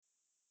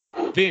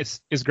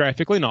This is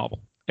Graphically Novel,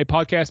 a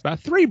podcast by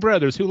three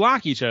brothers who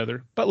like each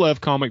other but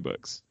love comic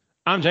books.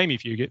 I'm Jamie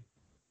Fugit.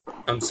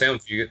 I'm Sam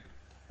Fugit.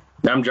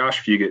 I'm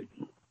Josh Fugit.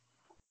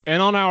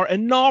 And on our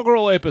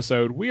inaugural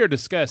episode, we are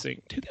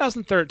discussing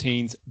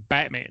 2013's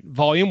Batman,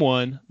 Volume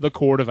 1, The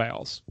Court of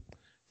Owls.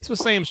 This was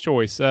Sam's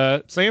choice.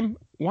 Sam,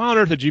 why on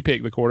earth did you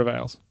pick The Court of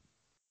Owls?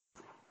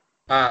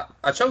 I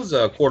chose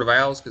Court of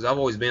Owls because I've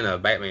always been a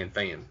Batman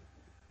fan.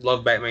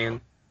 Love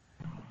Batman.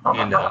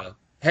 And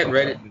hadn't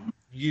read it in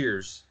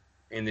years.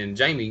 And then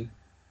Jamie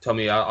told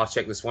me I'll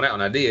check this one out,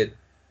 and I did.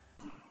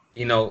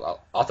 You know,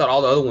 I thought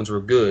all the other ones were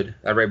good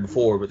I read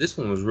before, but this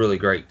one was really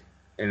great.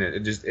 And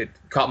it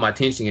caught my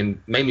attention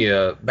and made me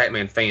a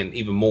Batman fan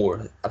even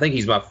more. I think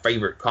he's my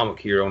favorite comic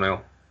hero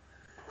now.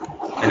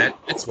 And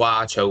that's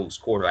why I chose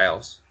Court of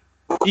Owls.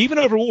 Even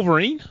over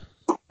Wolverine?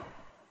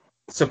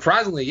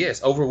 Surprisingly,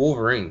 yes, over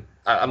Wolverine.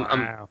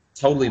 I'm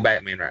totally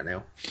Batman right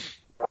now.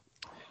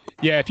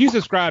 Yeah, if you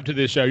subscribe to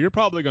this show, you're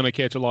probably going to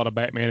catch a lot of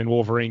Batman and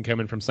Wolverine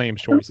coming from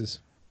Sam's choices.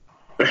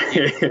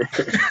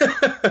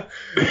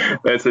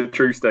 That's a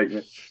true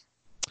statement.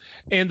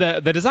 And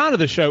the design of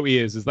the show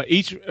is that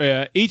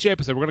each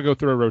episode we're going to go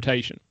through a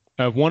rotation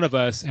of one of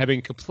us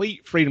having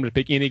complete freedom to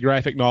pick any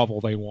graphic novel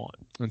they want.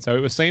 And so it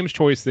was Sam's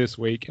choice this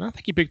week, and I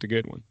think he picked a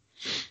good one.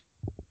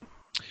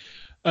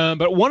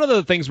 But one of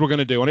the things we're going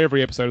to do on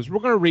every episode is we're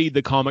going to read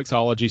the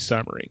Comixology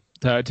summary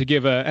to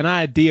give an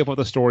idea of what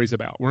the story's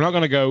about. We're not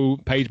going to go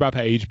page by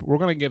page, but we're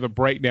going to give a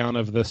breakdown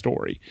of the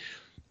story.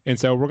 And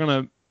so we're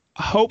going to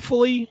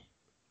hopefully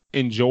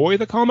enjoy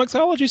the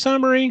Comixology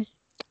summary.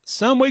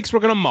 Some weeks we're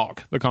going to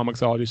mock the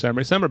Comixology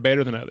summary. Some are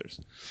better than others.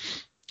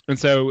 And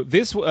so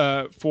this,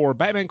 for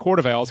Batman Court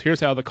of Owls,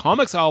 here's how the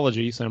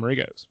Comixology summary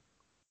goes.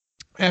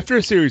 After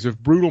a series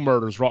of brutal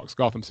murders rocks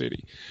Gotham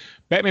City,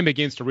 Batman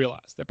begins to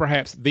realize that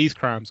perhaps these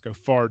crimes go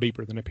far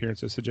deeper than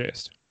appearances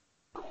suggest.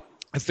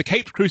 As the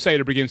Caped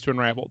Crusader begins to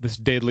unravel this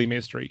deadly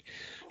mystery,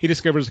 he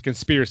discovers a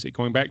conspiracy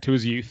going back to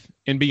his youth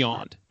and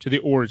beyond, to the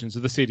origins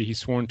of the city he's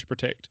sworn to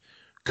protect.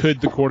 Could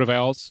the Court of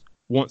Owls,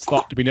 once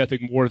thought to be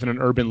nothing more than an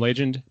urban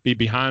legend, be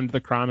behind the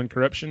crime and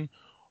corruption?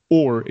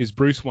 Or is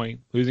Bruce Wayne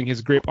losing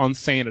his grip on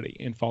sanity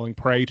and falling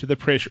prey to the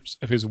pressures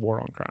of his war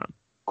on crime?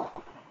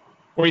 What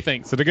do you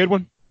think? Is it a good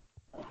one?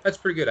 That's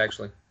pretty good,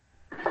 actually.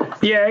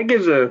 Yeah, it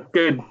gives a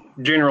good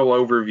general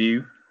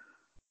overview.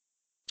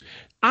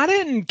 I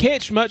didn't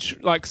catch much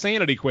like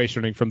sanity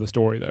questioning from the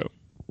story, though.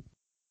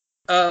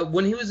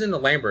 When he was in the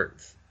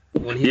labyrinth,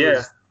 when he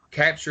was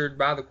captured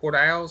by the Court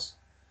of Owls,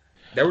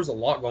 there was a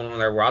lot going on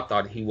there where I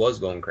thought he was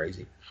going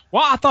crazy.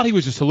 Well, I thought he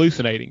was just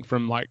hallucinating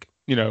from water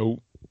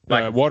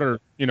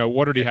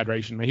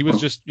dehydration. He was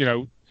just,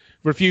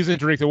 refusing to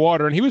drink the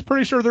water, and he was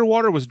pretty sure their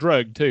water was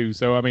drugged too.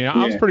 So, I mean,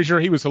 I was pretty sure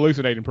he was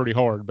hallucinating pretty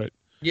hard, but.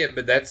 Yeah,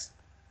 but that's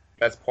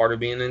part of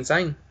being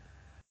insane.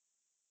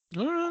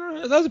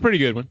 That was a pretty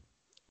good one.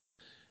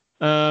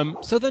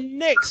 So the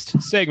next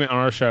segment on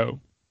our show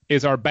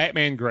is our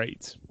Batman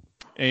grades.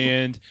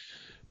 And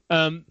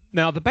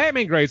now the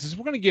Batman grades is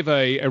we're going to give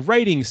a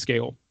rating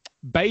scale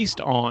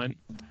based on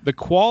the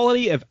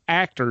quality of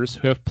actors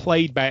who have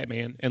played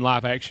Batman in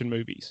live action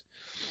movies.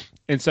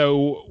 And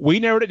so we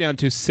narrowed it down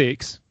to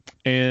 6.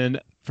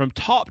 And from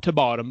top to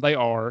bottom, they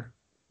are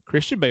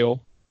Christian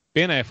Bale,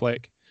 Ben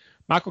Affleck,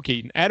 Michael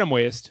Keaton, Adam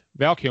West,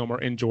 Val Kilmer,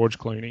 and George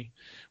Clooney,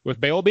 with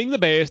Bale being the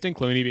best and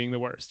Clooney being the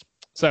worst.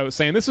 So,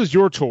 Sam, this is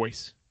your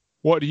choice.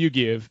 What do you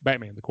give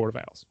Batman, The Court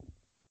of Owls?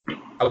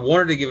 I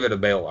wanted to give it a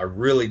Bale. I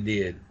really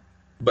did.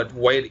 But the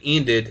way it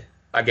ended,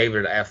 I gave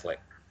it to Affleck.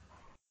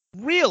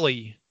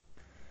 Really?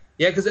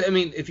 Yeah, because, I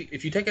mean,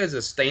 if you take it as a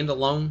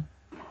standalone,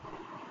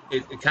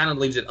 it kind of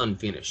leaves it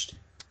unfinished.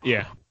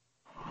 Yeah.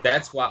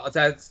 That's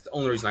the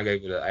only reason I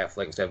gave it to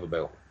Affleck instead of a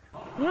Bale.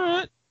 All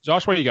right.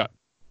 Josh, what do you got?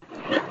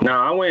 No,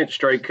 I went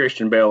straight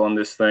Christian Bale on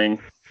this thing.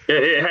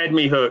 It had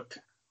me hooked.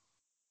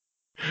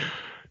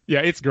 Yeah,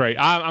 it's great.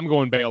 I'm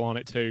going Bale on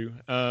it too.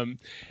 And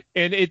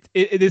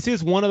this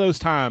is one of those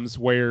times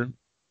where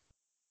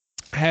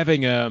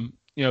having a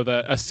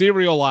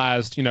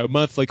serialized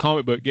monthly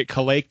comic book get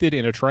collected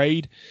in a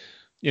trade,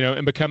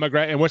 and become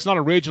and what's not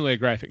originally a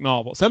graphic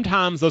novel.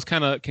 Sometimes those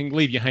kind of can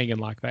leave you hanging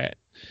like that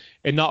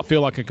and not feel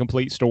like a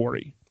complete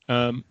story.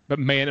 But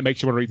man, it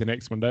makes you want to read the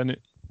next one, doesn't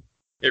it?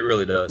 It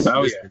really does.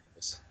 Oh, yeah.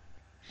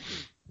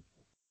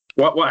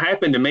 What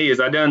happened to me is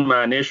I done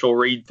my initial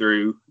read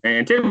through,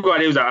 and typically what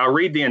I do is I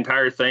read the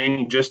entire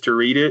thing just to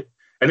read it,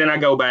 and then I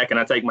go back and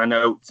I take my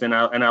notes and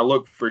I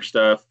look for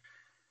stuff.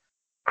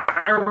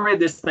 I read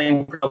this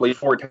thing probably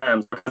 4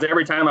 times because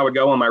every time I would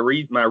go on my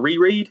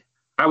reread,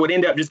 I would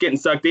end up just getting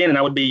sucked in, and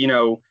I would be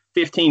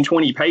 15,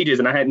 20 pages,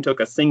 and I hadn't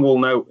took a single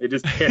note. It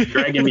just kept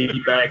dragging me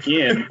back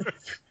in.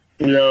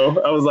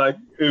 I was like,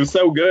 it was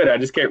so good. I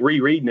just kept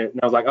rereading it. And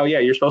I was like, oh, yeah,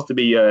 you're supposed to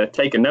be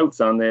taking notes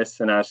on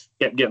this. And I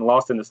kept getting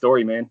lost in the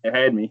story, man. It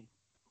had me.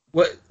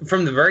 Well,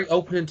 from the very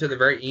opening to the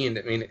very end,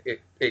 I mean,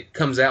 it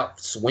comes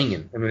out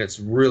swinging. I mean, it's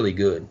really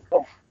good.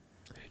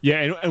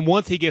 Yeah, and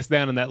once he gets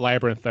down in that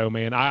labyrinth, though,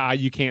 man,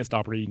 you can't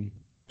stop reading.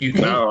 You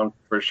can't. No,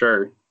 for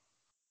sure.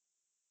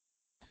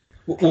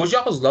 Was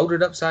y'all's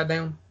loaded upside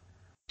down?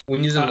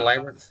 When using the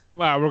labyrinth.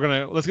 Wow,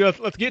 let's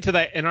get to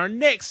that in our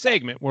next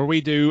segment where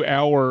we do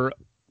our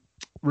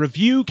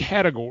review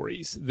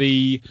categories,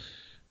 the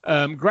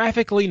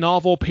graphically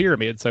novel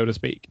pyramid, so to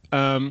speak.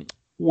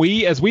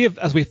 As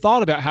we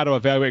thought about how to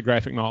evaluate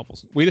graphic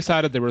novels, we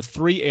decided there were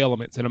 3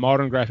 elements in a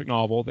modern graphic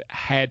novel that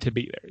had to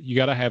be there. You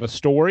got to have a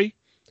story,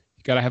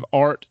 you got to have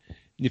art, and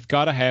you've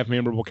got to have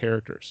memorable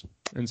characters.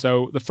 And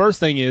so the first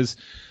thing is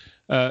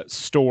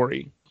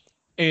story.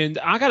 And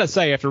I got to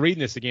say, after reading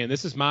this again,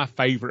 this is my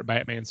favorite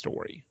Batman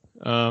story.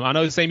 I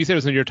know, Sam, you said it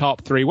was in your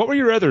top 3. What were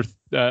your other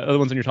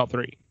ones in your top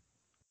 3?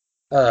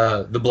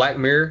 The Black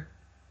Mirror,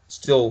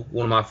 still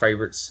one of my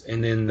favorites.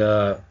 And then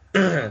the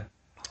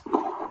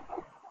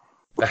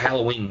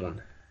Halloween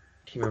one.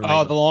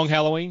 The Long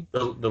Halloween?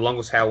 The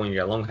Longest Halloween,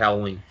 yeah, Long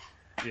Halloween.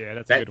 Yeah,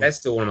 that's that's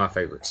still one of my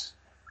favorites.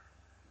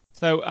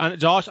 So,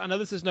 Josh, I know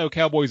this is no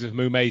Cowboys of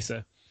Moo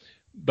Mesa,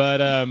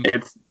 but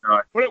it's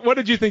not. What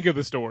did you think of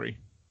the story?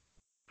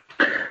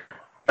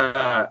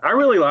 I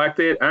really liked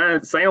it.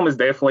 Sam is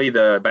definitely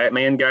the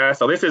Batman guy.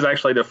 So this is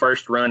actually the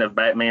first run of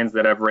Batmans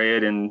that I've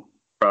read in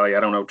probably,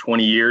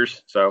 20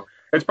 years. So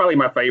it's probably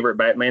my favorite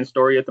Batman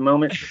story at the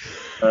moment.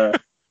 A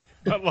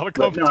lot of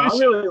competition. I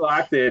really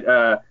liked it.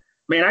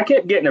 Man, I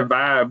kept getting a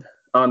vibe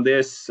on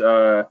this,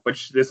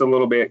 which this a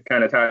little bit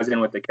kind of ties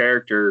in with the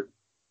character.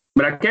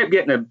 But I kept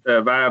getting a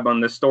vibe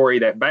on the story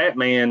that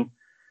Batman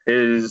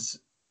is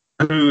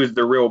who is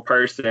the real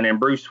person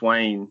and Bruce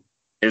Wayne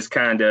is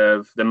kind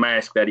of the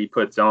mask that he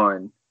puts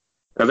on.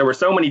 Because there were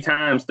so many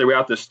times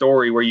throughout the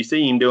story where you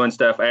see him doing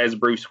stuff as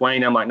Bruce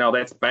Wayne. I'm like, no,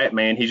 that's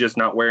Batman. He's just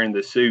not wearing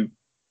the suit.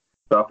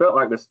 So I felt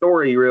like the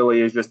story really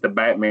is just the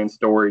Batman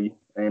story.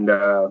 And,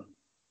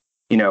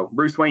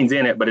 Bruce Wayne's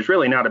in it, but it's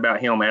really not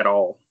about him at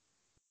all.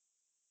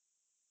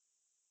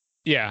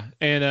 Yeah,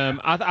 and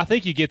I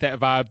think you get that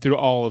vibe through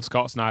all of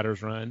Scott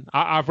Snyder's run.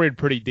 I've read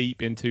pretty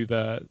deep into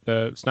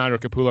the Snyder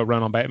Capullo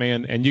run on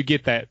Batman, and you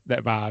get that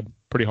vibe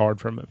pretty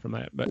hard from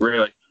that. But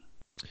really,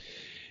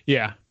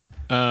 yeah.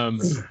 And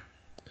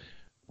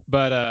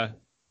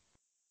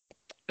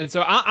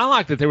so I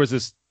like that there was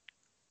this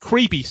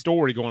creepy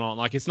story going on.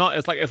 Like it's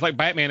like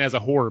Batman as a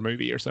horror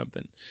movie or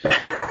something.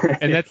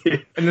 And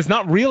it's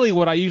not really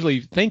what I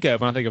usually think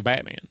of when I think of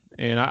Batman.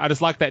 And I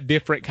just like that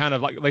different kind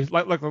of like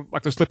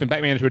they're slipping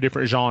Batman into a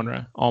different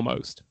genre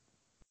almost.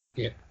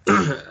 Yeah,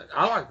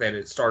 I like that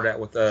it started out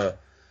with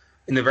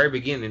in the very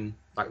beginning,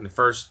 like in the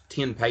first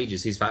 10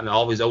 pages, he's fighting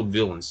all these old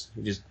villains.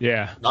 He just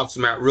knocks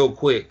them out real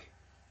quick,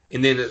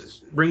 and then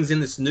it brings in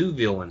this new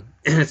villain,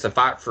 and it's a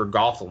fight for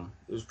Gotham.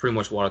 It was pretty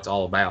much what it's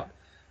all about.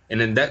 And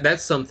then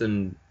that's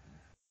something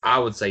I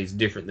would say is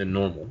different than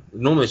normal.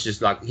 Normally it's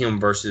just like him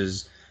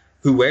versus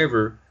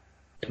whoever,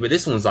 but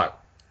this one's like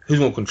who's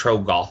going to control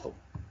Gotham.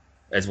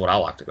 That's what I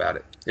liked about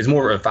it. It's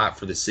more of a fight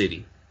for the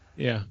city.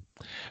 Yeah.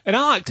 And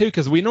I like too,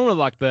 because we normally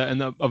like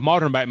of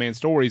modern Batman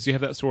stories, you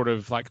have that sort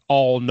of like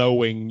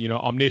all-knowing,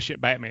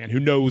 omniscient Batman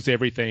who knows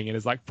everything and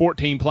is like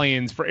 14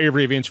 plans for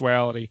every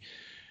eventuality.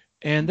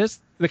 And that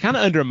kind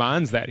of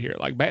undermines that here.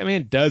 Like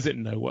Batman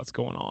doesn't know what's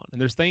going on,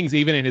 and there's things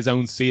even in his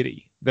own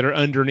city that are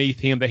underneath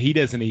him that he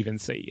doesn't even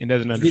see and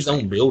doesn't understand. His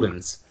own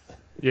buildings.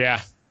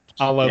 Yeah,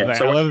 I love that.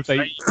 So I love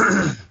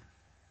that.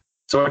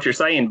 So what you're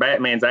saying,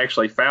 Batman's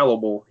actually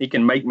fallible. He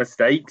can make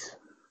mistakes.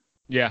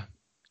 Yeah,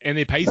 and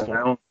he pays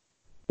for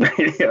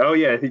it. Oh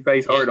yeah, he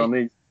pays hard on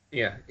these.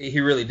 Yeah, he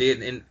really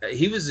did, and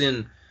he was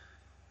in,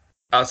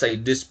 I'll say,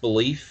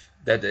 disbelief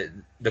that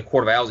the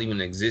Court of Owls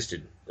even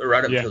existed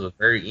right up until the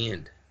very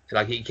end.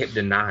 Like he kept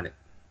denying it.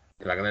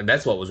 Like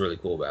that's what was really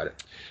cool about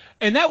it.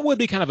 And that would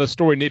be kind of a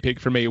story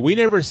nitpick for me. We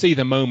never see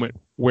the moment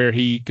where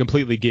he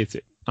completely gets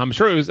it. I'm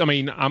sure it was. I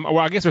mean,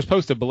 I guess we're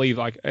supposed to believe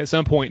like at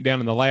some point down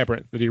in the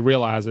labyrinth that he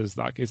realizes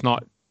like it's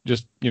not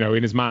just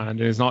in his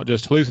mind and it's not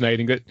just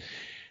hallucinating. That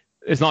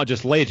it's not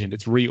just legend.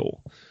 It's real.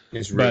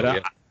 It's real.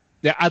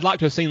 But I'd like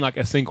to have seen like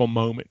a single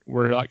moment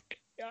where like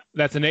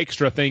that's an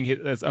extra thing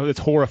that's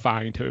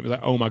horrifying to him. It's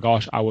like, oh my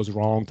gosh, I was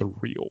wrong. The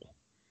real.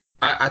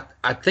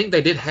 I think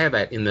they did have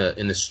that in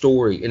the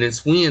story, and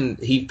it's when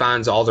he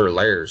finds all their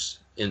lairs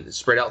and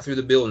spread out through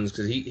the buildings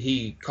because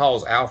he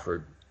calls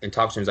Alfred and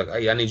talks to him. He's like,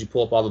 hey, I need you to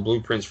pull up all the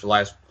blueprints for the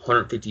last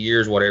 150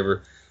 years,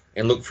 whatever,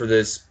 and look for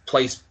this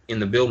place in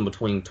the building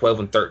between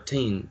 12 and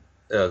 13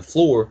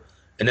 floor,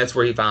 and that's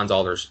where he finds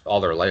all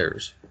their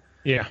lairs.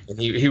 Yeah. And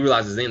he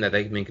realizes then that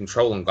they've been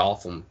controlling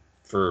Gotham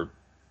for,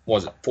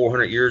 was it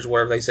 400 years,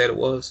 whatever they said it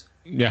was?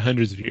 Yeah,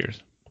 hundreds of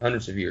years.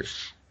 Hundreds of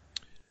years.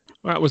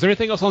 All right, was there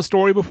anything else on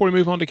story before we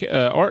move on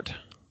to art?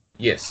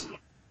 Yes.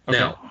 Okay.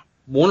 Now,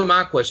 one of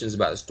my questions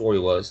about the story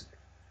was,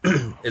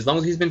 as long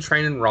as he's been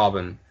training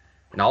Robin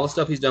and all the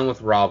stuff he's done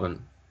with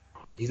Robin,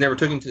 he's never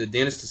took him to the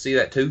dentist to see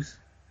that tooth?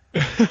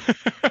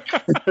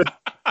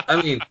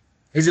 I mean,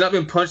 has he not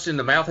been punched in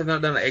the mouth? Have they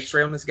not done an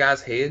x-ray on this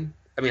guy's head?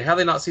 I mean, how do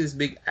they not see this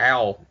big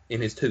owl in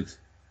his tooth?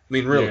 I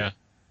mean, really? Yeah.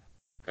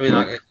 I mean,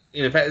 like,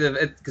 in fact,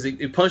 because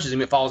it punches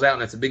him, it falls out,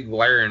 and it's a big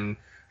glaring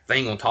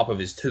thing on top of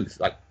his tooth.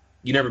 Like,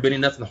 you never been in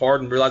nothing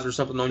hard and realize there's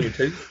something on your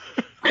tooth?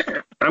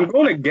 I'm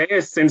going to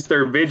guess since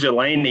they're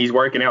vigilantes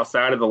working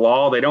outside of the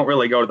law, they don't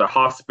really go to the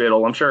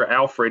hospital. I'm sure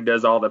Alfred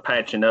does all the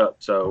patching up.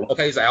 So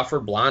Okay, is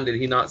Alfred blind? Did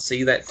he not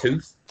see that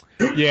tooth?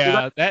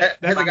 Yeah, Has that's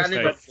the a guy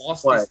never mistake.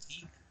 lost his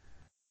teeth?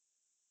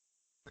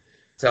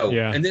 So,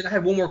 Yeah. and then I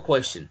have one more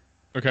question.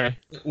 Okay.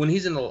 When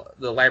he's in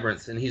the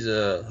labyrinth and he's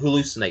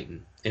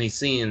hallucinating and he's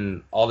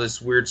seeing all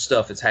this weird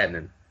stuff that's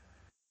happening,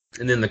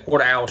 and then the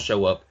court owls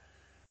show up,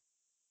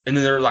 and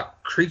then they're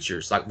like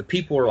creatures, like the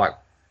people are like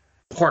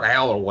part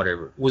owl or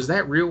whatever. Was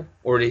that real,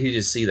 or did he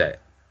just see that?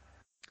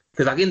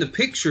 Because like in the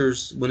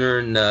pictures, when they're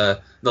in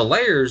the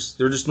layers,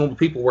 they're just normal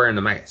people wearing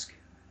the mask.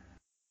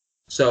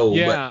 So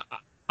Yeah,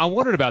 I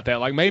wondered about that.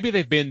 Like maybe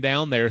they've been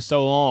down there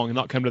so long and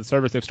not come to the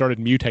surface, they've started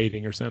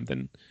mutating or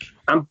something.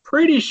 I'm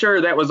pretty sure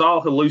that was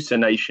all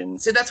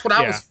hallucinations. see, that's what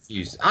I Yeah. was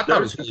confused. I thought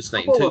it was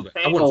hallucinating Couple too, of but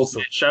I wasn't panels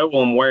sure. that show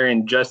them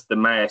wearing just the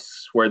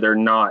masks where they're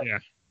not. Yeah.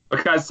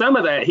 Because some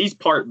of that, he's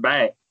part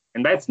bat,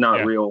 and that's not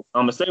Yeah. real.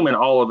 I'm assuming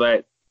all of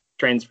that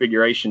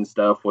transfiguration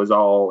stuff was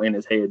all in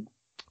his head.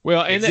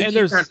 Well, and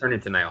there's trying to turn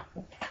into now.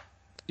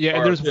 yeah,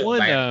 and or there's good, one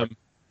bad.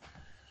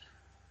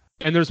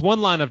 and there's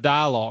one line of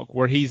dialogue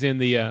where he's in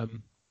the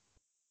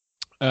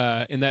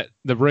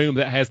the room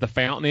that has the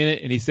fountain in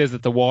it, and he says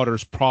that the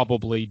water's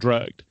probably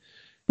drugged.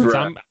 So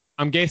Right.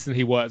 I'm guessing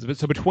he was. But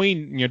so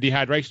between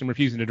dehydration and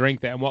refusing to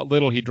drink that, and what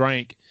little he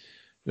drank,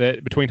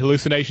 that between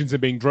hallucinations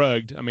and being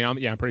drugged, I mean,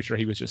 I'm pretty sure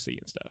he was just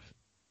seeing stuff.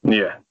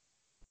 Yeah.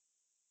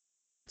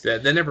 So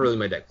they never really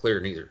made that clear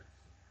neither.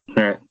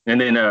 All right. And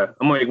then I'm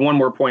going to make one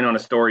more point on a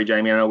story,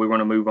 Jamie. I know we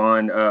want to move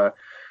on.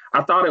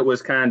 I thought it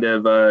was kind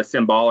of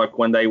symbolic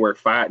when they were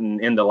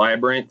fighting in the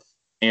labyrinth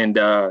and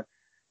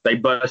they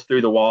bust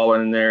through the wall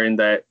and they're in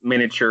that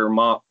miniature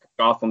mock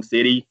Gotham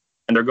City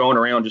and they're going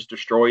around just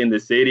destroying the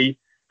city.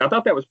 I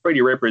thought that was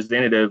pretty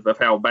representative of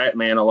how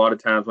Batman, a lot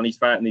of times when he's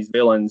fighting these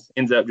villains,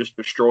 ends up just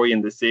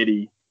destroying the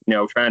city,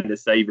 trying to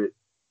save it.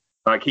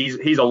 Like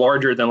he's a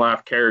larger than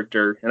life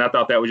character. And I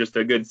thought that was just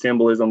a good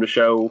symbolism to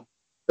show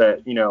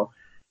that,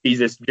 he's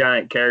this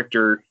giant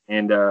character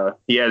and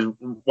he has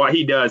what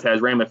he does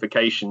has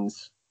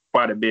ramifications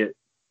quite a bit.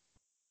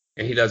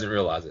 And he doesn't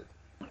realize it.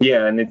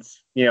 Yeah. And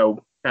it's,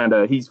 kind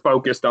of he's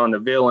focused on the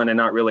villain and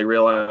not really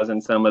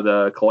realizing some of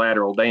the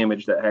collateral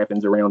damage that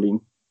happens around him.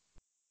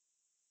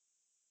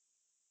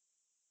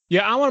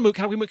 Yeah, I want to move.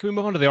 Can we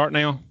move on to the art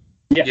now?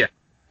 Yeah.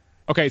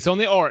 Okay, so on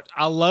the art,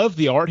 I love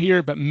the art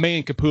here, but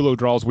man, Capullo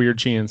draws weird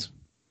chins.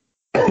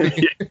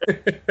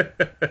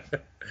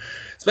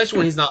 Especially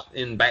when he's not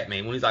in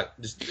Batman. When he's like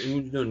just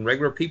doing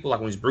regular people, like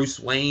when he's Bruce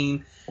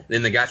Wayne,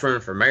 then the guys running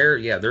for mayor,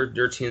 yeah,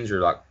 their chins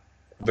are like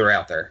they're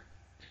out there.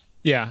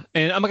 Yeah,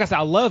 and like I said,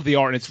 I love the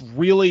art, and it's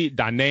really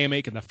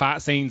dynamic, and the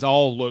fight scenes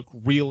all look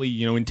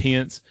really,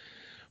 intense.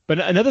 But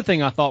another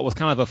thing I thought was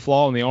kind of a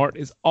flaw in the art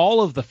is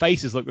all of the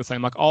faces look the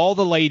same. Like all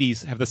the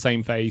ladies have the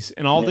same face,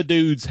 and all the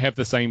dudes have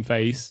the same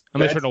face,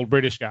 unless you're an old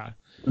British guy.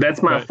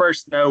 That's my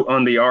first note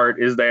on the art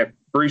is that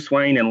Bruce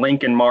Wayne and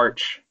Lincoln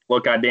March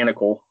look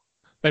identical.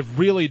 They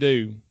really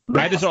do.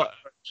 I had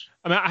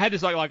to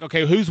start like,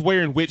 okay, who's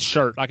wearing which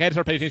shirt? Like I had to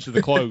start paying attention to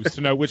the clothes to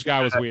know which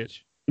guy was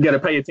which. You got to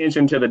pay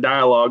attention to the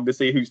dialogue to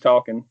see who's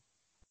talking.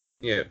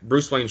 Yeah,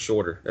 Bruce Wayne's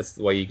shorter. That's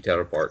the way you can tell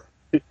it apart.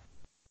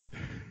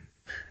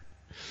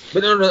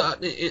 But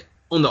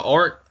on the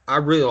art, I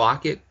really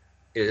like it.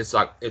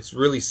 It's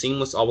really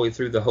seamless all the way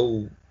through the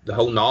whole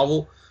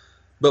novel.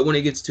 But when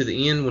it gets to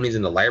the end, when he's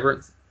in the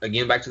labyrinth,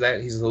 again back to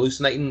that, he's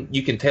hallucinating.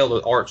 You can tell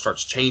the art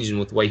starts changing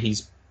with the way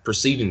he's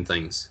perceiving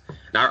things.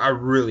 And I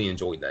really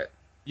enjoyed that.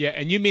 Yeah,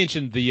 and you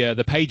mentioned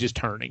the pages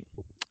turning,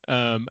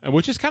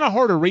 which is kind of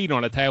hard to read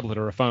on a tablet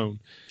or a phone.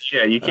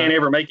 Yeah, you can't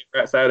ever make it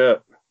right side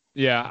up.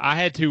 Yeah, I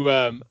had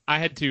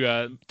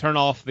to turn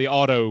off the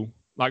auto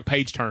like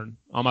page turn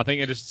on my thing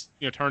and just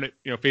turn it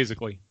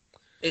physically.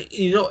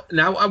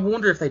 Now I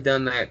wonder if they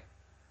done that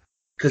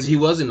because he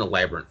was in the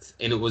labyrinth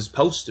and it was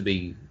supposed to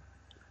be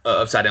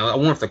upside down. I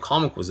wonder if the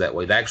comic was that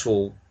way.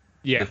 The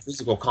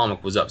physical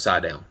comic was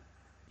upside down.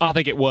 I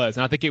think it was,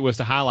 and I think it was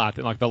to highlight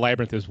that like the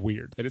labyrinth is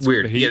weird. That it's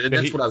weird. That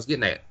That's what I was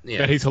getting at. Yeah,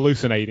 that he's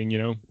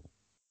hallucinating.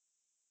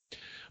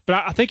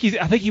 But I think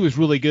he was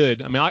really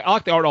good. I mean, I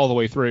like the art all the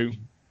way through.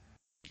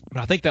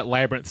 But I think that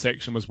labyrinth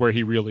section was where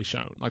he really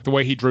shone. Like the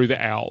way he drew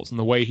the owls and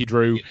the way he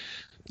drew,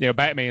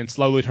 Batman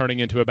slowly turning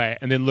into a bat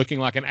and then looking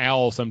like an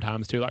owl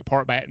sometimes too, like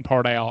part bat and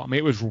part owl. I mean,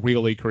 it was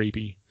really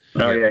creepy.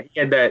 Oh yeah, he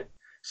had that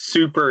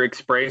super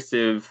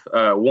expressive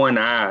one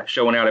eye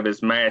showing out of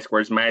his mask, where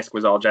his mask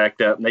was all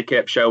jacked up, and they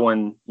kept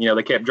showing,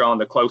 they kept drawing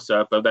the close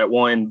up of that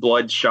one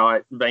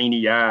bloodshot,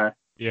 veiny eye.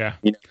 Yeah,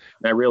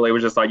 that really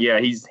was just like, yeah,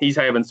 he's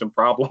having some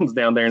problems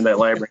down there in that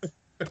labyrinth.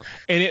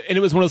 And it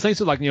was one of those things.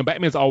 So like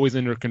Batman's always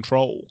under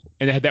control,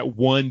 and it had that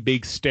one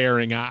big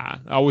staring eye.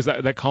 Always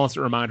that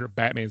constant reminder: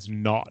 Batman's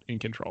not in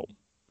control.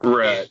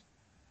 Right.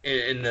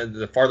 And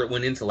the farther it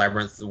went into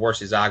Labyrinth, the worse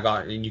his eye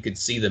got, and you could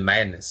see the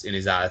madness in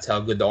his eye. That's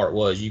how good the art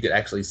was. You could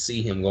actually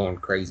see him going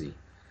crazy.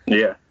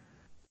 Yeah.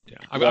 Yeah.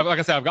 Like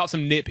I said, I've got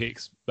some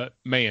nitpicks, but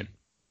man,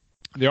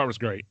 the art was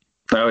great.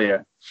 Oh yeah.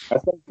 I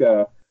think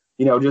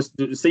just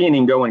seeing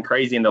him going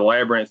crazy in the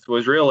labyrinth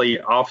was really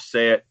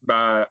offset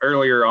by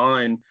earlier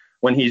on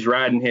when he's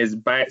riding his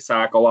bat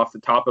cycle off the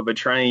top of a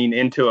train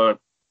into a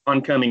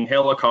oncoming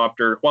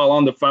helicopter while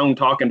on the phone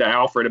talking to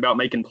Alfred about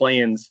making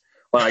plans.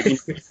 Like,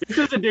 this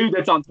is a dude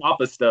that's on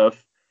top of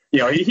stuff. He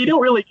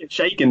don't really get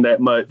shaken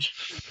that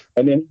much.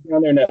 And then he's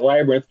down there in that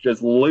labyrinth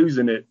just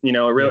losing it.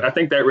 I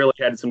think that really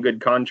had some good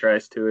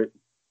contrast to it.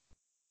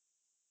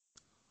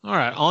 All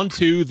right, on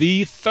to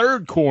the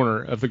third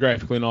corner of the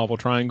graphically novel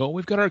triangle.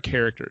 We've got our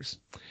characters.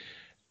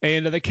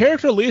 And the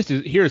character list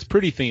here is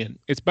pretty thin.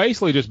 It's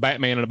basically just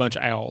Batman and a bunch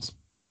of owls.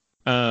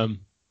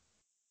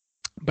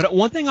 But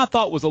one thing I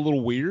thought was a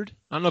little weird,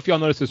 I don't know if y'all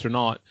noticed this or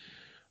not,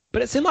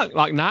 but it seemed like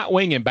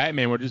Nightwing and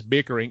Batman were just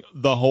bickering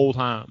the whole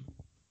time.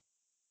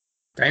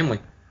 Family.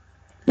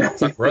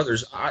 It's like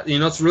brothers.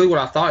 It's really what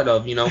I thought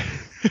of.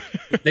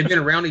 They've been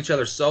around each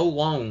other so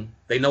long,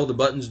 they know the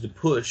buttons to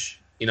push,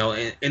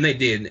 and they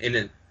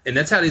did. And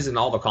that's how it is in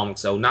all the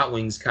comics, though.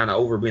 Nightwing's kind of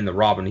over being the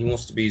Robin. He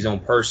wants to be his own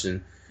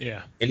person.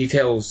 Yeah. And he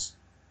tells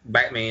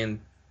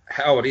Batman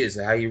how it is,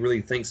 how he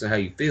really thinks and how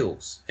he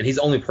feels. And he's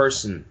the only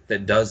person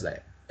that does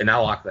that. And I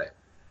like that.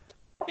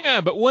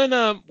 Yeah, but when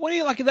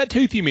he, like that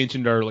tooth you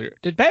mentioned earlier,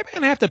 did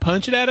Batman have to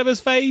punch it out of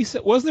his face?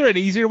 Was there an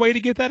easier way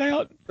to get that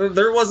out?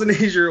 There was an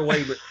easier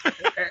way, but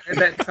at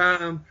that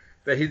time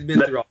that he's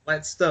been through all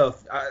that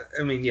stuff,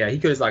 he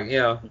could have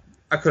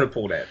I could have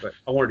pulled that, but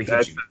I wanted to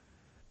hit you.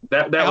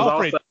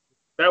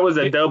 That was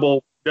a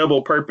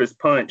double purpose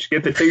punch.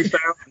 Get the tooth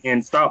out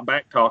and stop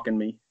back talking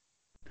me.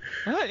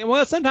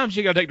 Well, sometimes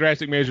you gotta take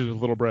drastic measures with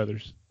little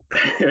brothers.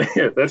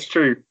 That's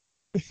true.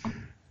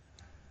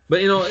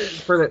 But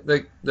for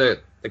the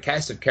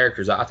cast of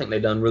characters, I think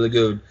they've done really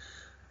good.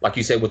 Like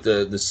you said, with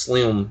the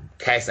slim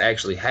cast they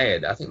actually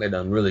had, I think they've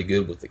done really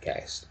good with the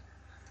cast.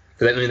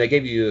 Because they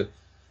gave you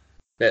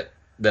that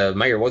the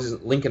mayor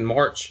wasn't Lincoln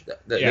March.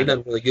 They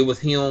done really good with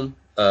him.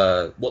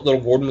 What little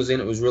Gordon was in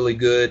it was really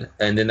good,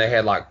 and then they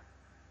had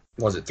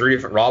 3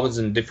 different Robins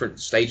in different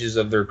stages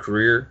of their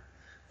career.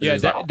 Yeah,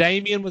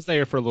 Damian was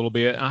there for a little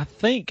bit. I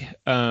think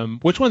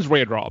which one's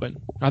Red Robin?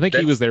 I think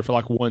he was there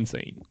for one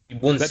scene.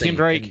 Is that Tim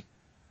Drake?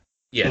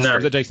 Yes. Or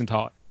is that Jason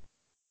Todd?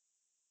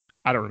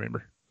 I don't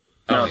remember.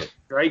 No,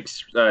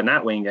 Drake's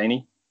Nightwing, ain't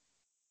he?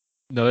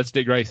 No, that's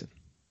Dick Grayson.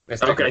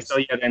 That's Dick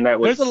Grayson. So then that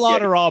was. There's a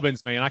lot of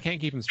Robins, man. I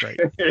can't keep them straight.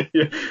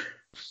 Yeah.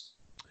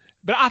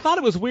 But I thought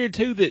it was weird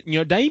too that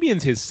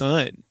Damian's his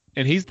son,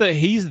 and he's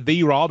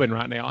the Robin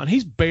right now, and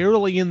he's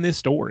barely in this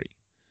story.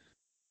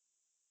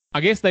 I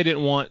guess they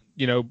didn't want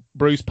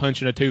Bruce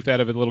punching a tooth out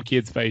of a little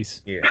kid's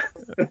face. Yeah.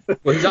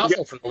 Well, he's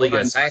also from the League of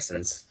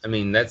Assassins.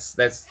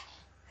 That's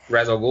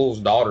Ra's al Ghul's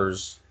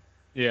daughter's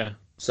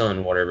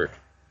son, whatever.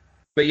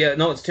 But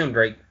it's Tim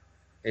Drake.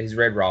 He's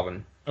Red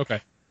Robin. Okay.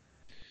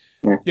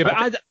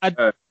 Yeah,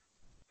 but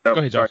go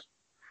ahead, Josh.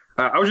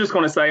 I was just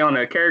going to say on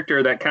a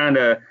character that kind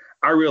of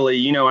I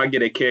really, I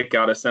get a kick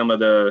out of some of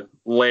the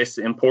less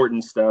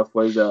important stuff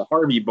was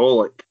Harvey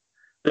Bullock,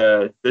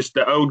 the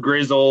old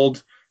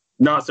grizzled,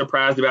 not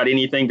surprised about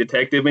anything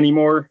detective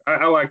anymore.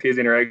 I liked his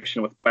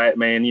interaction with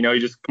Batman.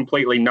 He's just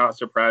completely not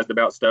surprised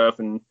about stuff,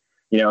 and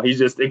he's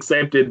just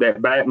accepted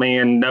that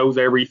Batman knows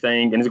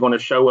everything and is going to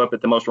show up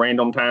at the most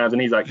random times,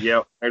 and he's like,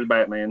 "Yep, there's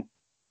Batman."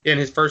 And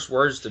his first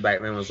words to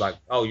Batman was like,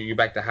 "Oh, you're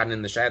back to hiding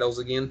in the shadows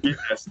again?" Yeah,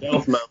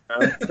 stealth mode.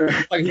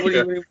 He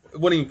wasn't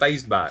even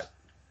fazed by it.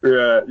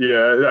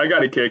 Yeah, I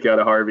got a kick out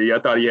of Harvey. I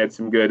thought he had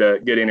some good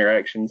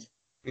interactions.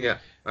 Yeah,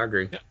 I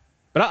agree. Yeah.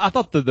 But I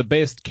thought the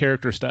best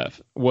character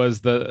stuff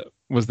was the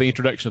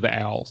introduction of the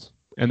owls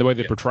and the way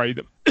they portrayed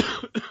them.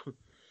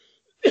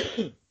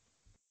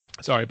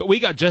 Sorry, but we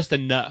got just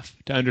enough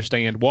to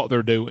understand what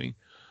they're doing,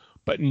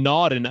 but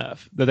not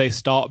enough that they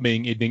stop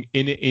being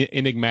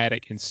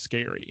enigmatic and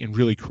scary and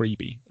really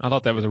creepy. I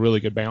thought that was a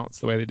really good balance,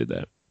 the way they did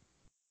that.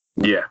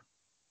 Yeah.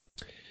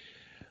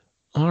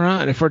 All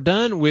right, if we're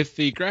done with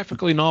the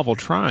graphically novel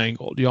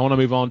triangle, do y'all want to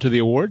move on to the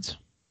awards?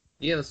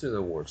 Yeah, let's do the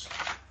awards.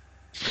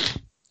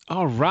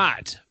 All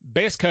right.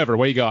 Best cover,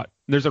 what you got?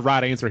 There's a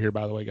right answer here,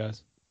 by the way,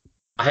 guys.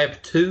 I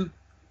have 2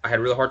 I had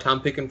a really hard time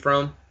picking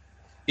from.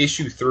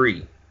 Issue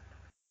 3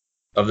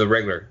 of the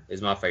regular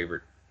is my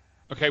favorite.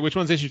 Okay, which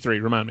one's issue 3?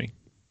 Remind me.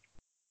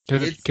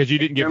 Because you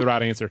didn't give the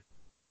right answer.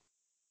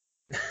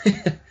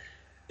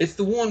 It's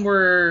the one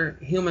where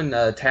him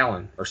and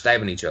Talon are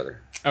stabbing each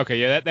other. Okay,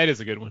 yeah, that is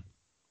a good one.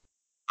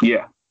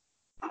 Yeah.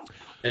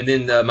 And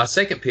then my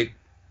second pick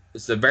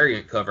is the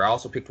variant cover. I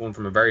also picked one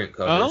from a variant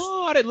cover.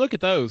 Oh, I didn't look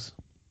at those.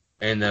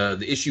 And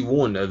the issue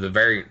 1 of the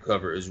variant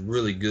cover is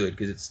really good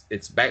because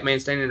it's Batman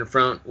standing in the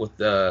front with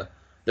the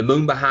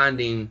moon behind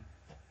him,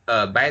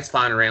 bats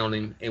flying around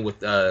him, and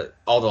with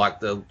all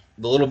the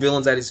little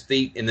villains at his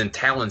feet, and then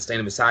Talon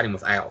standing beside him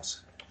with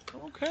owls.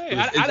 Okay,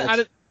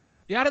 I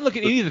didn't look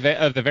at any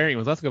of the variant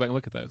ones. Let's go back and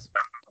look at those.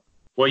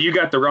 Well, you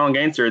got the wrong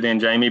answer then,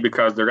 Jamie,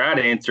 because the right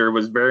answer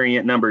was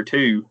variant number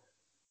 2.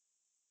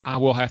 I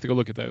will have to go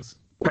look at those.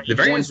 The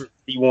variants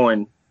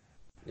 161.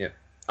 Yeah,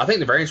 I think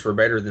the variants were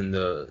better than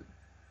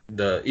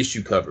the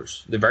issue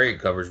covers. The variant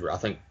covers I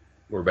think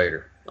were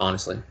better,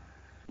 honestly.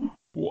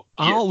 Well,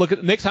 I'll look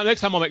at next time.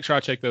 Next time I'll make sure I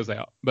check those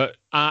out. But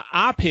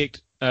I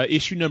picked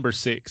issue number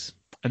 6,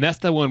 and that's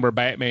the one where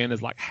Batman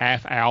is like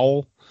half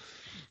owl,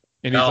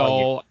 and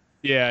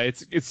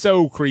he's it's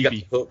so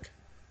creepy. Hook.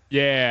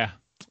 Yeah,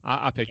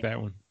 I picked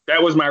that one.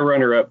 That was my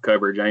runner-up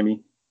cover,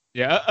 Jamie.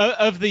 Yeah,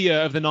 of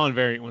the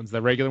non-variant ones,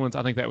 the regular ones,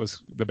 I think that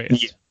was the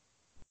best. Yeah.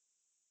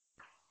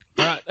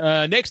 All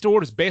right, next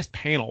order is best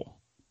panel.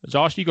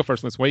 Josh, you go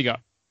first. What you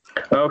got?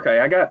 Okay,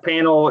 I got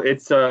panel.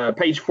 It's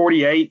page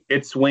 48.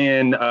 It's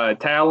when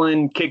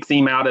Talon kicks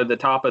him out of the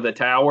top of the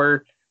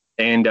tower,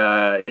 and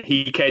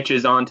he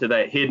catches onto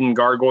that hidden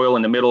gargoyle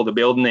in the middle of the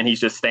building, and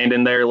he's just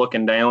standing there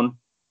looking down.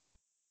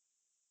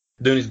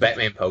 Doing his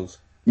Batman pose.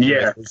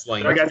 Yeah,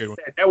 like I said,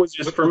 that was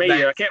just for me.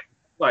 I kept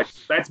like,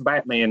 that's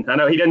Batman. I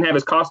know he doesn't have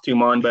his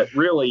costume on, but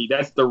really,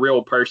 that's the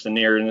real person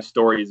there in the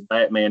story is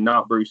Batman,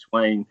 not Bruce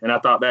Wayne. And I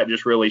thought that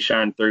just really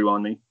shined through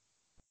on me.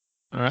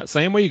 All right,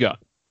 Sam, what you got?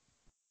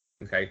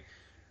 Okay.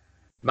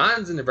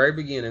 Mine's in the very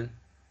beginning.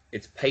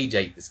 It's page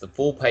 8. It's the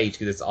full page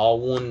because it's all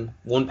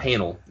one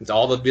panel. It's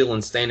all the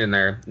villains standing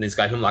there, and it's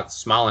got him like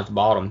smiling at the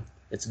bottom.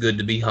 It's good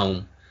to be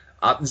home.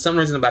 Some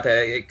reason about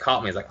that, it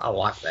caught me. It's like, I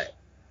like that.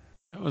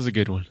 That was a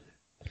good one.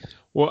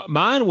 Well,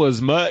 mine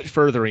was much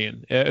further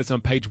in. It's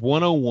on page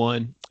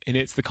 101, and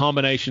it's the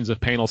combinations of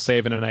panels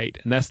 7 and 8.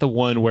 And that's the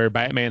one where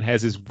Batman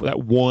has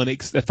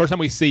the first time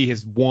we see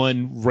his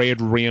one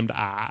red-rimmed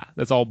eye.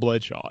 That's all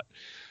bloodshot.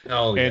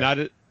 Oh,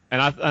 yeah.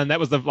 And that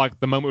was the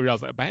moment where I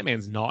was like,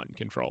 Batman's not in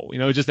control. You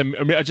know, it's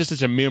just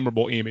such a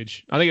memorable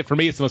image. I think for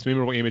me, it's the most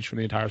memorable image from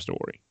the entire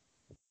story.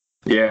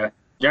 Yeah,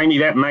 Jamie,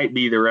 that might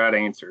be the right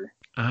answer.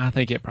 I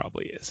think it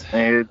probably is.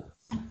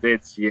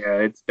 That's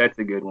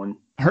a good one.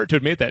 Hurt to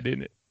admit that,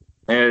 didn't it?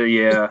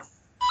 Yeah.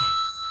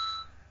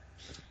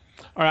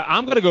 All right,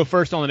 I'm going to go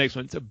first on the next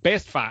one. It's a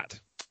best fight.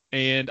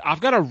 And I've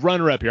got a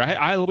runner-up here. I had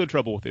a little bit of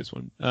trouble with this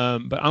one.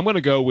 But I'm going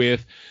to go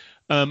with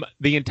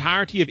the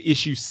entirety of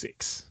issue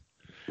 6.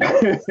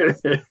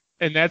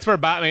 And that's where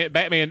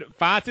Batman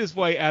fights his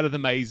way out of the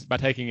maze by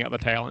taking out the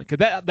Talon. Because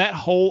that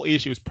whole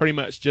issue is pretty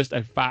much just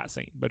a fight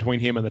scene between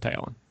him and the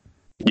Talon.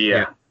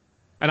 Yeah.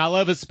 And I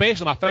love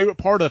especially, my favorite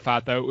part of the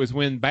fight, though, is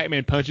when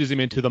Batman punches him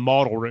into the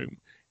model room.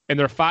 And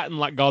they're fighting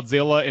like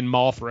Godzilla and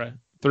Mothra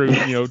through,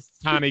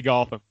 tiny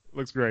Gotham.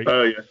 Looks great.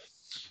 Oh, yeah.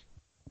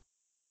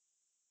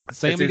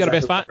 Sam, you got a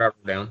best fight?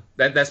 Down.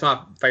 That's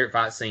my favorite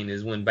fight scene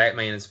is when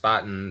Batman is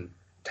fighting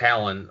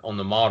Talon on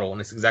the model,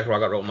 and it's exactly what I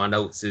got wrote in my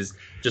notes, is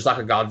just like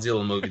a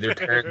Godzilla movie. They're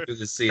tearing through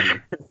the city.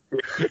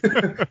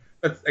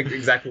 That's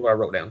exactly what I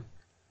wrote down.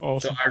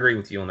 Awesome. So I agree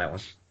with you on that one.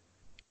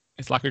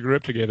 It's like a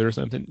group together or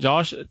something.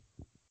 Josh,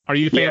 are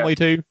you family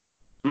too?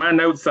 My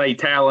notes say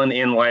Talon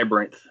in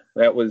Labyrinth.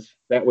 That was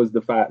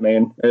the fight,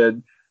 man.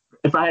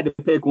 If I had to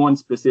pick one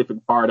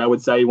specific part, I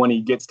would say when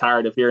he gets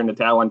tired of hearing the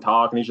Talon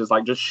talk and he's just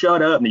like, just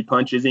shut up, and he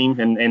punches him,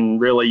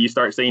 and really you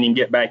start seeing him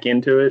get back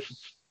into it.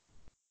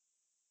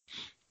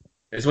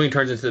 It's when he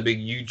turns into the big,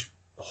 huge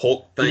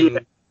Hulk thing.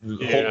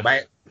 Yeah. Hulk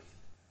bat.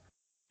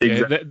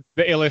 Yeah,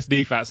 the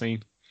LSD fight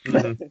scene.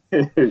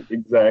 Mm-hmm.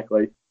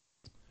 Exactly.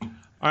 All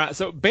right,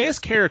 so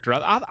best character.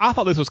 I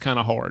thought this was kind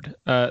of hard.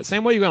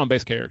 Sam, what you got on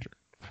best character?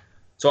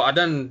 So I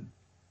done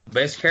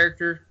best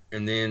character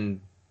and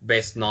then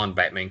best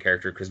non-Batman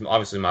character because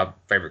obviously my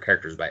favorite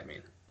character is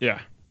Batman. Yeah.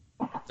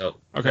 So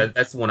okay.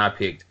 That's the one I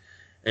picked.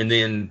 And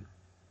then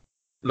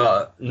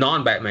my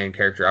non-Batman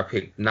character, I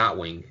picked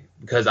Nightwing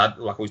because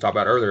like we talked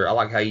about earlier, I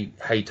like how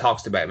he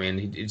talks to Batman.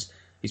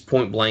 He's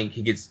point blank.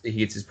 He gets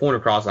his point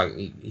across. Like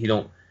he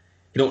don't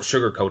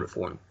sugarcoat it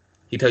for him.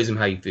 He tells him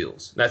how he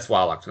feels. That's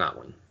why I like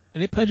Nightwing.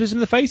 And he punches him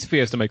in the face if he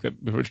has to make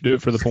that do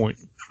it for the point.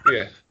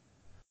 Yeah.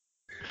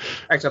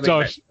 Actually,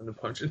 I think that's the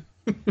punching.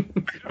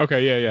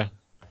 Okay, yeah.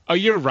 Oh,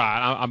 you're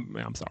right.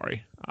 I'm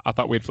sorry. I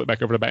thought we'd flip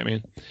back over to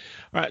Batman.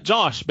 All right,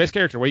 Josh, best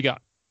character. What you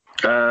got?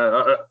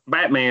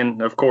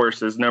 Batman, of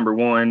course, is number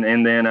one.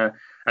 And then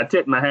I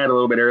tipped my hat a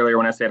little bit earlier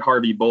when I said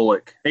Harvey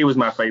Bullock. He was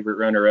my favorite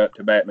runner-up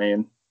to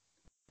Batman.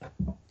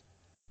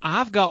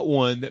 I've got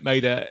one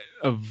that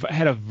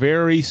had a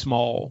very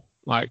small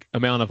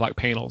amount of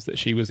panels that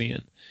she was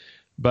in,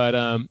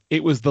 but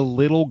it was the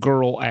little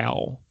girl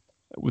owl,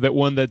 that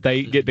one that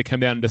they get to come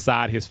down and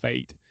decide his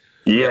fate.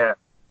 Yeah.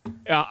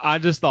 I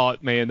just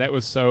thought, man, that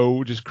was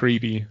so just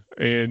creepy,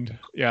 and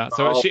yeah.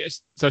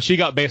 So she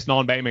got best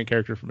non-Batman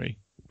character for me.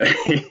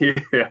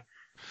 Yeah.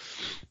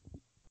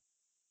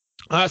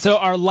 So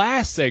our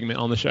last segment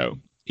on the show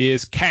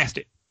is Cast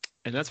It,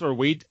 and that's where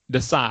we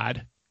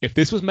decide if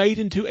this was made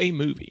into a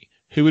movie,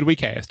 who would we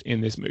cast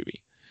in this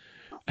movie?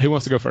 Who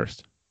wants to go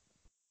first?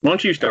 Why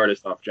don't you start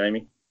us off,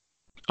 Jamie?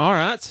 All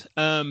right.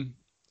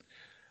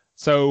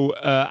 So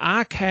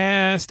I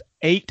cast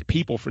 8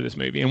 people for this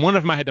movie, and one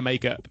of them I had to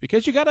make up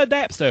because you got to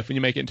adapt stuff when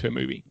you make it into a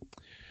movie.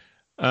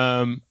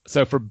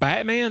 So for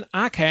Batman,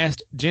 I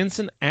cast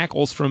Jensen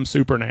Ackles from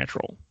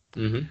Supernatural.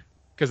 Mm-hmm.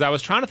 Because I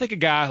was trying to think of a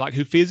guy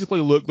who physically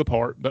looked the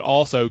part, but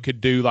also could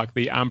do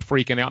the I'm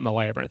freaking out in the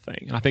labyrinth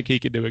thing. And I think he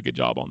could do a good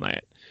job on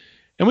that.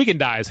 And we can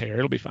dye his hair;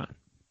 it'll be fine.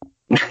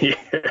 Yeah.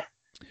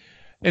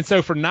 And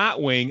so for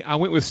Nightwing, I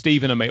went with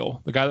Stephen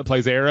Amell, the guy that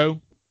plays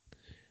Arrow.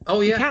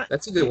 Oh yeah, kinda,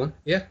 that's a good one.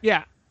 Yeah.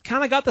 yeah,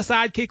 kind of got the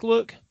sidekick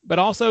look, but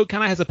also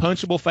kind of has a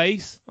punchable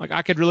face. Like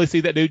I could really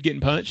see that dude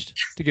getting punched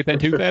to get that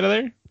tooth out of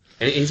there.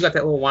 And he's got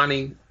that little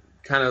whiny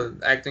kind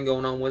of acting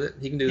going on with it.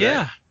 He can do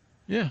Yeah, that.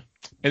 yeah.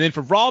 And then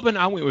for Robin,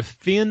 I went with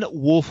Finn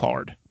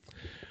Wolfhard.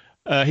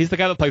 He's the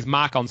guy that plays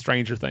Mike on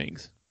Stranger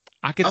Things.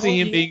 I could see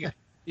him being,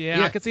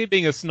 I could see him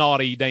being a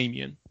snotty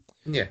Damien.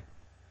 Yeah.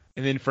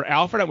 And then for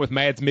Alfred, I went with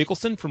Mads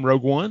Mikkelsen from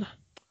Rogue One.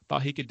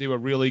 Thought he could do a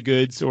really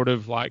good sort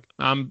of like,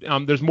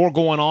 there's more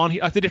going on.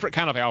 It's a different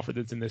kind of Alfred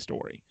that's in this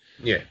story.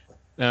 Yeah.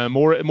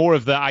 More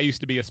of the I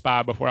used to be a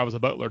spy before I was a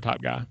butler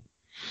type guy.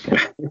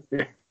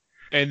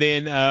 And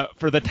then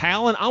for the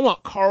Talon, I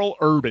want Carl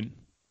Urban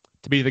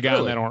to be the guy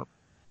in that arm.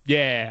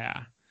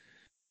 Yeah.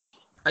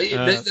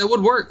 That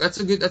would work. That's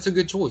a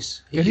good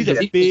choice. He's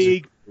a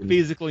big,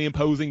 physically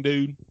imposing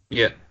dude.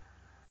 Yeah.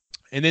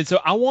 And then so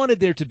I wanted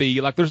there to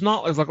be like there's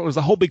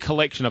a whole big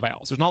collection of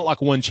owls. There's not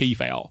like one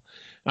chief owl.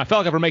 And I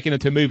felt like if we're making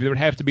it to a movie, there would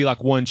have to be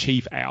like one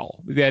chief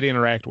owl that I'd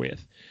interact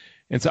with.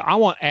 And so I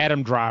want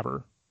Adam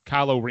Driver,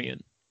 Kylo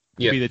Ren,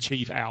 to be the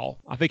chief owl.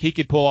 I think he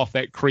could pull off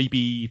that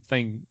creepy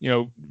thing,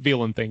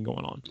 villain thing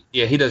going on.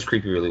 Yeah, he does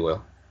creepy really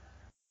well.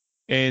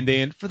 And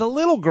then for the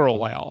little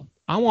girl owl,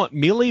 I want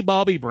Millie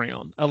Bobby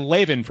Brown,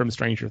 11 from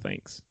Stranger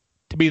Things,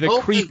 to be the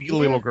creepy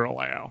little girl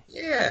owl.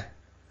 Yeah.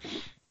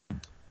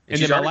 And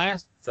then my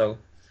last... So...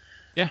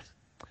 Yeah.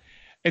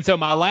 And so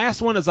my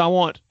last one is I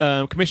want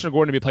Commissioner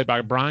Gordon to be played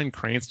by Bryan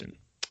Cranston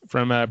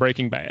from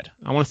Breaking Bad.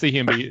 I want to see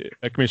him be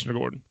Commissioner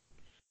Gordon.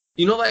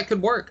 That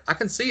could work. I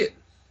can see it.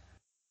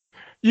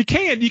 You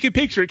can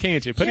picture it,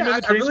 can't you? Put him in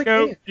the trench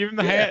coat, give him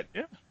the hat.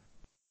 Yeah. All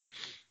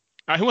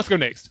right, who wants to go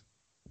next?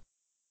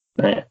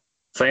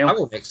 Sam? I'll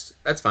go next.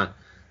 That's fine.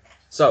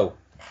 So,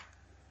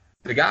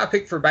 the guy I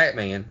picked for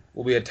Batman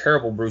will be a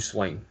terrible Bruce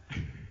Wayne.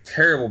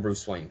 Terrible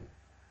Bruce Wayne.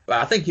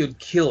 But I think he would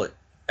kill it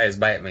as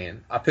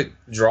Batman. I picked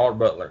Gerard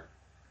Butler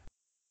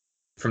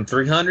from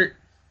 300.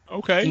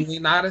 Okay. King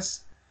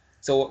Leonidas.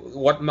 So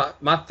what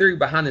my theory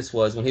behind this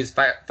was when he's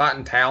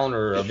fighting Talon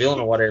or a villain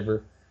or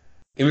whatever.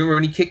 You remember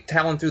when he kicked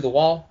Talon through the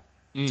wall?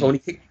 So when he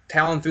kicked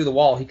Talon through the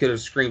wall, he could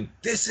have screamed,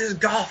 "This is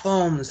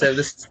Gotham!" instead of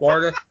 "This is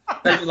Sparta."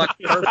 That'd be like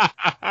perfect.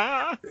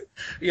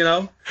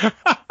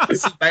 To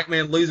see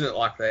Batman losing it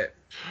like that.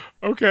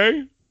 Okay,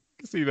 I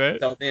can see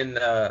that. So then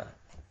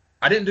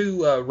I didn't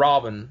do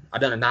Robin. I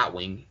done a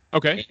Nightwing.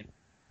 Okay. And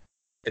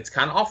it's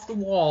kind of off the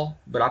wall,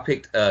 but I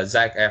picked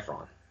Zac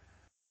Efron.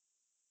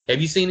 Have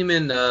you seen him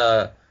in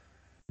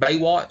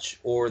Baywatch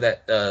or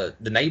that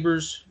The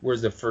Neighbors?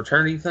 Where's the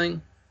fraternity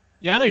thing?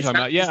 Yeah, I know you're talking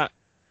about. Yeah.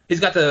 He's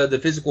got the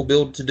physical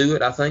build to do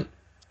it, I think.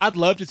 I'd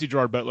love to see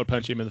Gerard Butler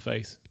punch him in the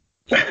face.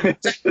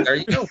 There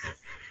you go.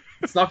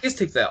 Let's knock his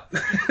teeth out.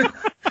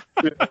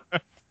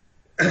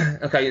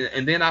 Okay,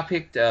 and then I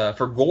picked,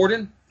 for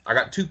Gordon, I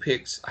got 2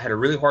 picks. I had a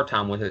really hard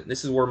time with it.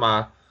 This is where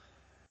my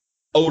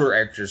older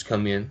actors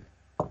come in.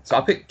 So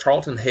I picked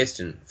Charlton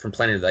Heston from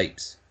Planet of the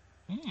Apes.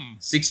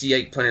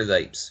 68 Planet of the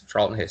Apes,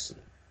 Charlton Heston.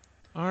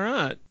 All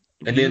right.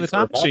 And then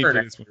for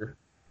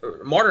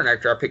modern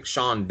actor, I picked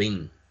Sean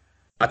Bean.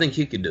 I think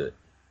he could do it.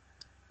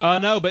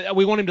 No, but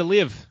we want him to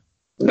live.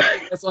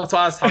 That's what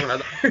I was talking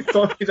about.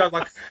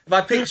 If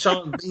I picked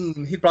Sean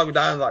Bean, he'd probably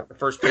die in like the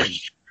first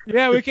page.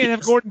 Yeah, we can't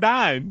have Gordon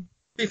dying.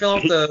 He fell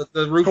off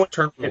the roof and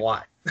turned from the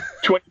light.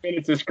 20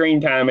 minutes of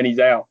screen time and he's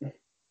out.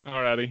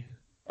 Alrighty.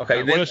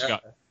 Okay,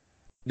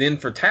 then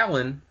for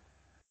Talon,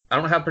 I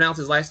don't know how to pronounce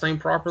his last name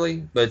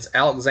properly, but it's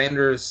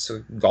Alexander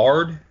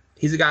Skarsgård.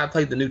 He's the guy who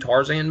played the new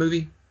Tarzan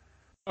movie.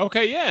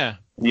 Okay, yeah.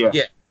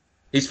 Yeah.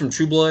 He's from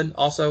True Blood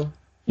also.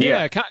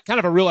 Yeah, kind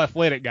of a real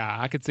athletic guy.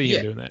 I could see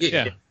him doing that.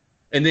 Yeah.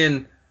 And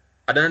then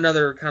I done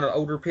another kind of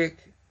older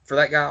pick for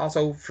that guy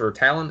also for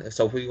Talon.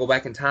 So if we go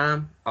back in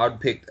time, I would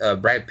pick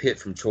Brad Pitt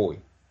from Troy.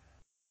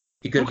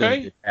 He could have been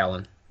a good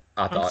Talon,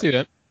 I thought. I see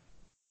that.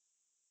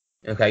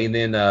 Okay, and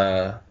then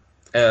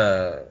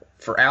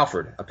for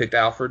Alfred, I picked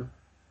Alfred.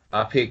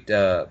 I picked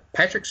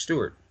Patrick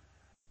Stewart.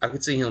 I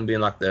could see him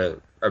being like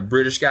a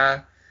British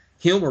guy.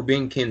 Him or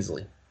Ben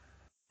Kingsley.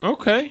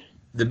 Okay.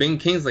 The Ben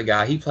Kingsley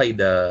guy, he played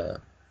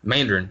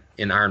Mandarin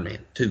in Iron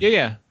Man 2.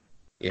 Yeah.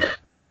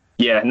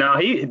 Yeah, no,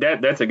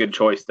 that's a good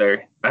choice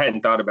there. I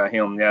hadn't thought about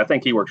him. Yeah, I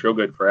think he works real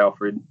good for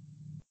Alfred.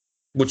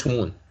 Which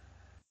one?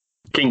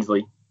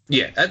 Kingsley.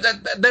 Yeah,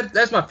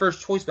 that's my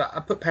first choice, but I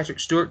put Patrick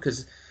Stewart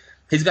because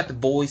he's got the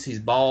voice. He's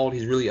bald.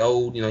 He's really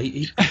old.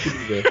 He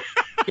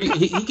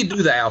could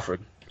do the Alfred.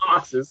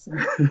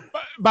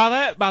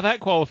 By that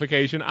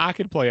qualification, I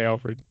could play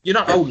Alfred. You're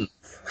not old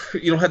enough.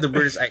 You don't have the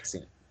British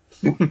accent.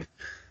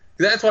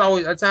 That's how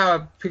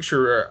I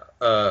picture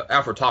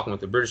Alfred talking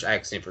with the British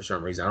accent for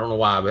some reason. I don't know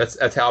why, but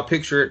that's how I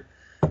picture it.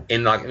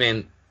 And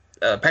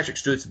Patrick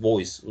Stewart's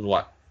voice was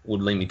what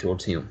would lead me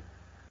towards him.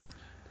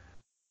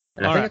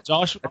 And all right,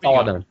 Josh. That's all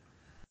I've done.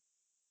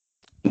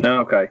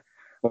 Okay.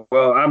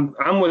 Well,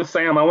 I'm with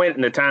Sam. I went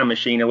in the time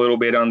machine a little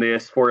bit on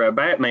this for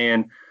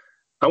Batman.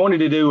 I wanted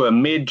to do a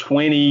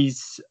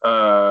mid-20s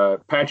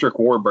Patrick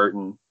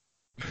Warburton.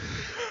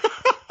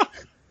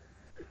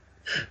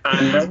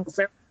 I know it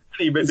sounds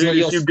funny, but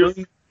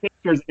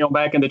pictures of him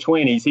back in the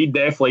 20s, he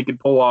definitely could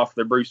pull off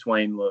the Bruce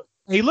Wayne look.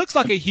 He looks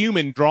like a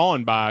human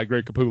drawn by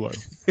Greg Capullo.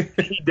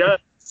 He does.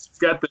 He's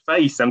got the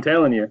face, I'm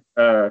telling you.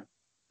 So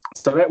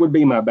that would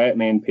be my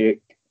Batman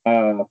pick.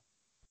 And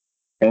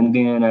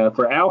then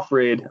for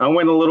Alfred, I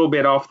went a little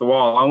bit off the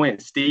wall. I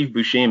went Steve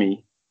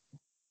Buscemi.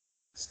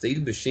 Steve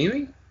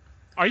Buscemi?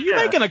 Are you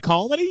making a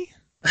comedy?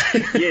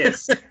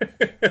 Yes.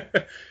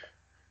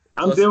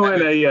 I'm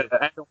doing a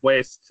Adam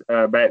West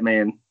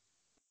Batman.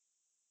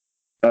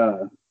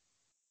 No,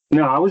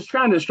 I was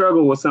trying to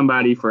struggle with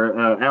somebody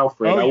for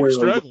Alfred. Oh, you're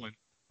struggling.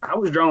 I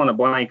was drawing a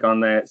blank on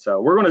that, so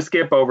we're going to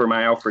skip over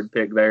my Alfred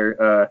pick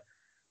there.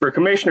 For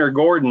Commissioner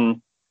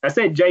Gordon, I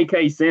said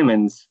J.K.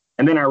 Simmons,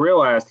 and then I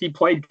realized he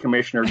played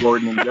Commissioner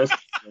Gordon in Justice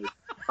League.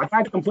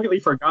 I completely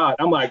forgot.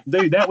 I'm like,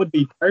 dude, that would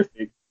be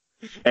perfect.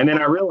 And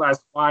then I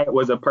realized why it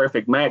was a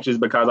perfect match is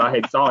because I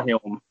had saw him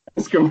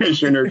as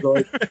Commissioner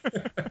Gordon.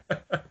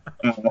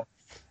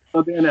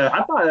 So then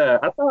I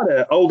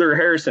thought older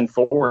Harrison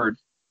Ford,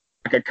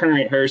 like a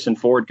current Harrison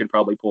Ford, could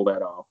probably pull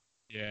that off.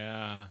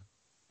 Yeah,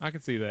 I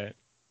can see that.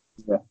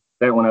 Yeah,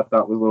 that one I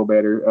thought was a little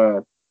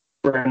better.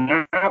 For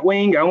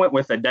Nightwing, I went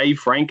with a Dave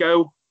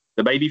Franco,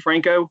 the baby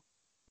Franco.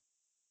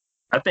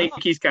 I think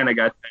he's kind of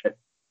got that,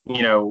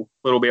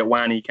 little bit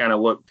whiny kind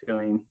of look to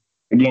him.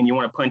 Again, you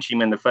want to punch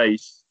him in the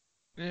face.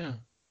 Yeah,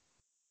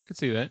 I can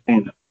see that.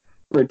 And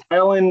for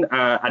Talon,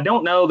 I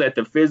don't know that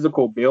the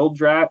physical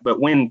build's right, but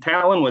when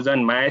Talon was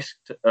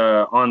unmasked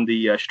on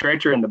the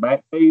stretcher in the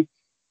back cave,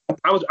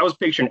 I was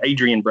picturing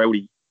Adrian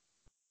Brody.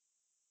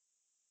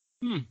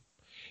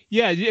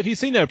 Yeah, have you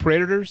seen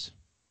Predators?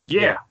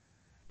 Yeah.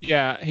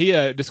 Yeah, he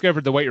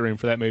discovered the weight room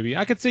for that movie.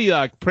 I could see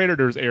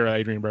Predators era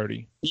Adrian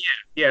Brody.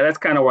 Yeah, that's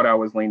kind of what I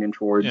was leaning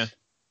towards. Yeah.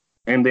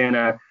 And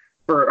then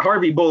for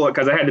Harvey Bullock,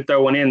 because I had to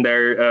throw one in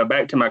there,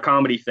 back to my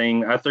comedy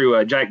thing, I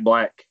threw Jack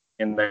Black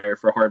in there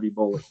for Harvey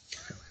Bullock.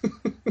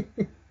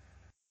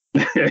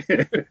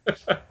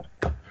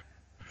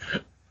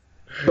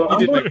 So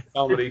I'm going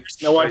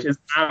to watch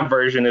my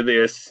version of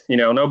this.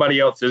 Nobody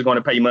else is going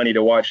to pay money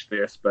to watch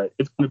this, but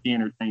it's going to be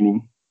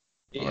entertaining.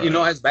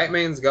 As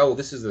Batman's go,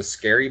 this is a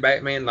scary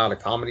Batman, not a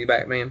comedy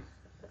Batman.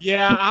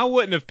 Yeah, I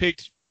wouldn't have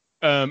picked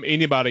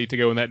anybody to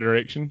go in that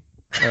direction.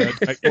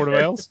 Like Court of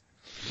Owls.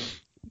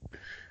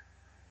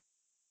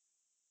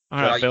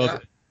 All right, fellas.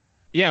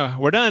 Yeah,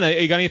 we're done.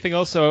 You got anything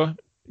else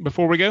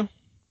before we go?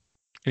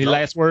 Any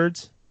last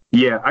words?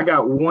 Yeah, I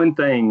got one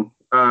thing.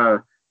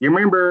 You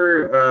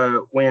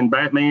remember when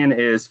Batman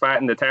is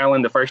fighting the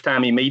Talon the first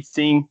time he meets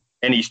him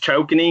and he's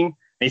choking him?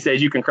 And he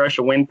says, you can crush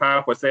a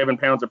windpipe with 7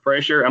 pounds of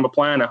pressure. I'm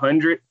applying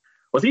 100.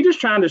 Was he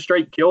just trying to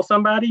straight kill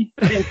somebody?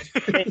 I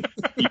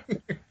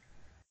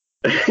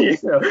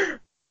just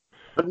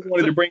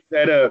wanted to bring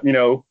that up.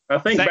 I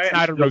think Zack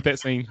Snyder wrote that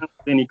scene.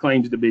 Than he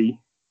claims to be.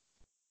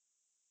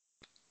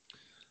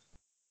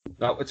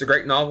 No, it's a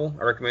great novel.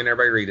 I recommend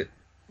everybody read it.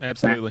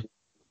 Absolutely.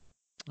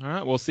 All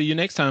right, we'll see you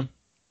next time.